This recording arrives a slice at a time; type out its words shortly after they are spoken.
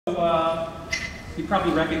You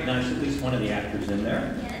probably recognize at least one of the actors in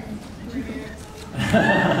there. Yes.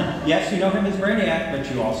 Yes, you know him as Brainiac,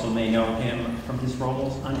 but you also may know him from his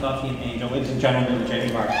roles on Buffy and Angel. Ladies and gentlemen,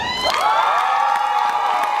 James Marsters.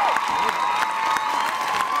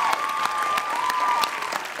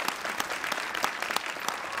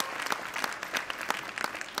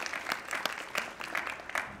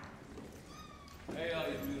 Hey, all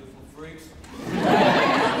you beautiful freaks.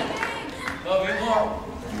 Love you more.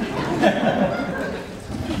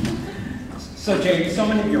 So, James, so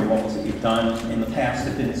many of your roles that you've done in the past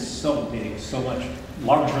have been so big, so much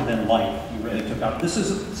larger than life. You really took out. This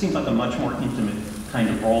seems like a much more intimate kind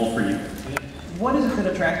of role for you. What is it that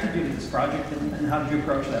attracted you to this project, and how did you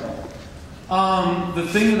approach that role? The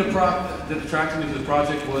thing that attracted me to the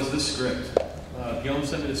project was the script. Guillaume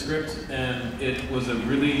sent me the script, and it was a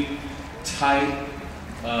really tight,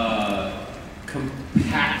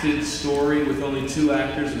 compacted story with only 2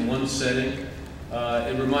 actors in one setting.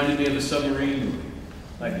 It reminded me of a submarine movie,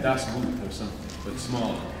 like Das Boot or something, but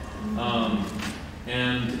smaller.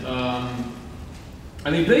 I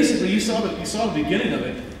mean, basically, you saw the beginning of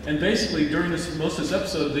it, and basically during most of this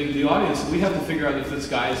episode, the audience, we have to figure out if this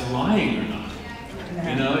guy is lying or not.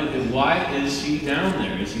 You know, why is she down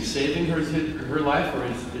there? Is he saving her life, or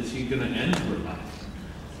is he going to end her life?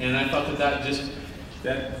 And I thought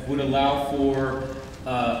that would allow for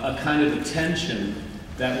a kind of attention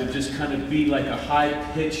that would just kind of be like a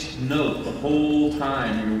high-pitched note the whole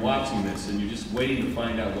time you're watching this, and you're just waiting to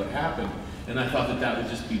find out what happened. And I thought that would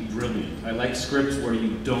just be brilliant. I like scripts where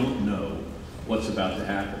you don't know what's about to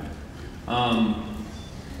happen.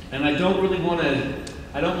 And I don't really want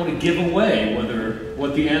to give away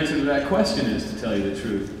what the answer to that question is, to tell you the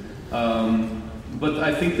truth. But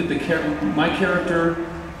I think that my character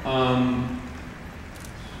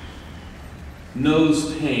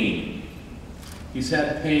knows pain. He's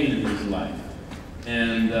had pain in his life,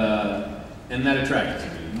 and that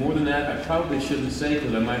attracted me. More than that, I probably shouldn't say,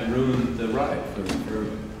 because I might ruin the ride for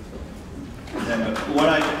everybody. Yeah, but what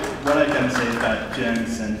I can say is that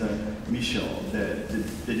James and Michel, they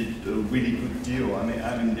did a really good deal. I mean,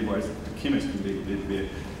 there was the chemistry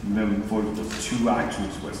for those 2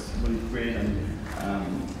 actors was really great, and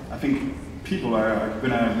I think people are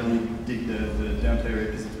gonna really dig the entire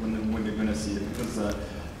episode when they're gonna see it, because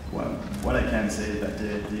well, what I can say is that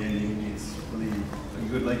the ending is really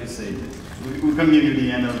good, like you say. We're going to give you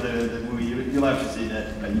the end of the movie. You'll have to see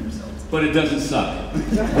that by yourself. But it doesn't suck.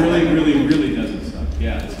 Really, really, really doesn't suck.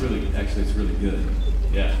 Yeah, it's really good.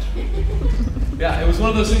 Yeah. Yeah, it was one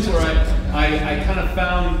of those things where I kind of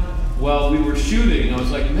found, while we were shooting, I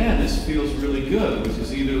was like, man, this feels really good, which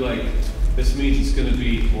is either like, this means it's going to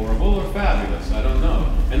be horrible or fabulous. I don't know.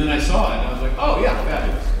 And then I saw it, and I was like, oh yeah,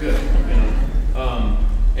 fabulous, good. You know.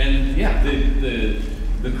 And yeah, the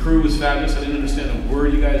crew was fabulous. I didn't understand a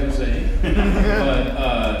word you guys were saying. But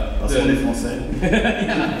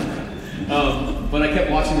but I kept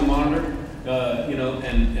watching the monitor, you know,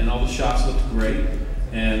 and all the shots looked great.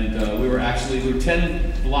 And we were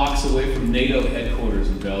 10 blocks away from NATO headquarters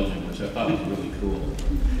in Belgium, which I thought was really cool.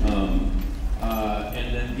 And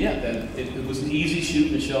then yeah, it was an easy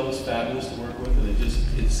shoot. Michelle was fabulous to work with, and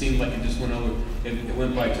it seemed like it just went over. It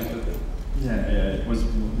went by too quickly. Yeah, it was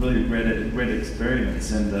really a great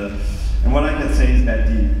experience, and what I can say is that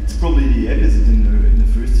it's probably the episode in the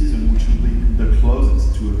first season which will be the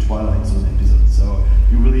closest to a Twilight Zone episode. So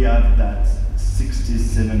you really have that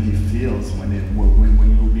 60s, 70s feels when you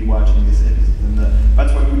will be watching this episode, and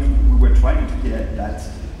that's what we were trying to get. That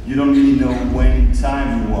you don't really know when in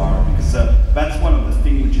time you are, because that's one of the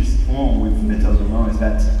things which is wrong with Metal Alone, is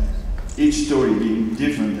that each story being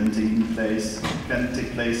different and can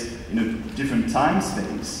take place in a different time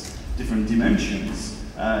space, different dimensions.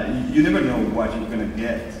 You never know what you're going to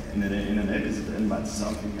get in an episode, and that's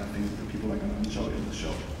something I think that people are going to enjoy in the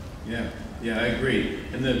show. Yeah, I agree.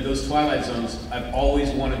 And those Twilight Zones, I've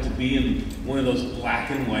always wanted to be in one of those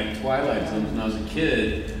black and white Twilight Zones when I was a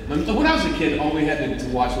kid. When I was a kid, all we had to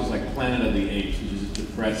watch was like Planet of the Apes, which is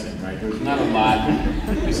depressing, right? There was not a lot.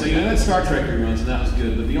 So, you know, that Star Trek reruns, and that was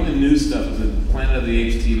good, but the only new stuff was the Planet of the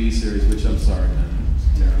Apes TV series, which I'm sorry, man. It's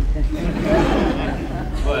terrible.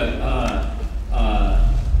 But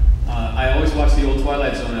I always watched the old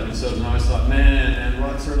Twilight Zone episodes, and I always thought, man,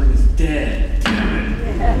 Rod Serling is dead. Damn it.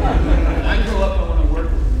 I grew up, I want to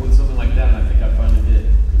work with something like that, and I think I finally did. I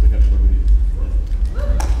think I got to work with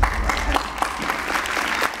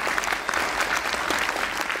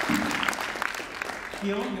you.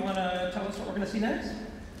 Guillaume, you want to tell us what we're going to see next?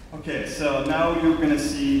 Okay, so now you're going to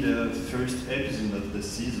see the first episode of the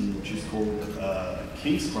season, which is called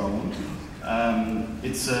King's Crown.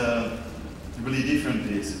 It's really different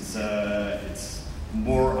piece. It's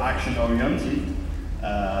more action oriented.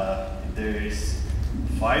 There's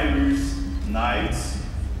fighters, knights,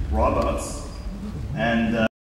 robots, and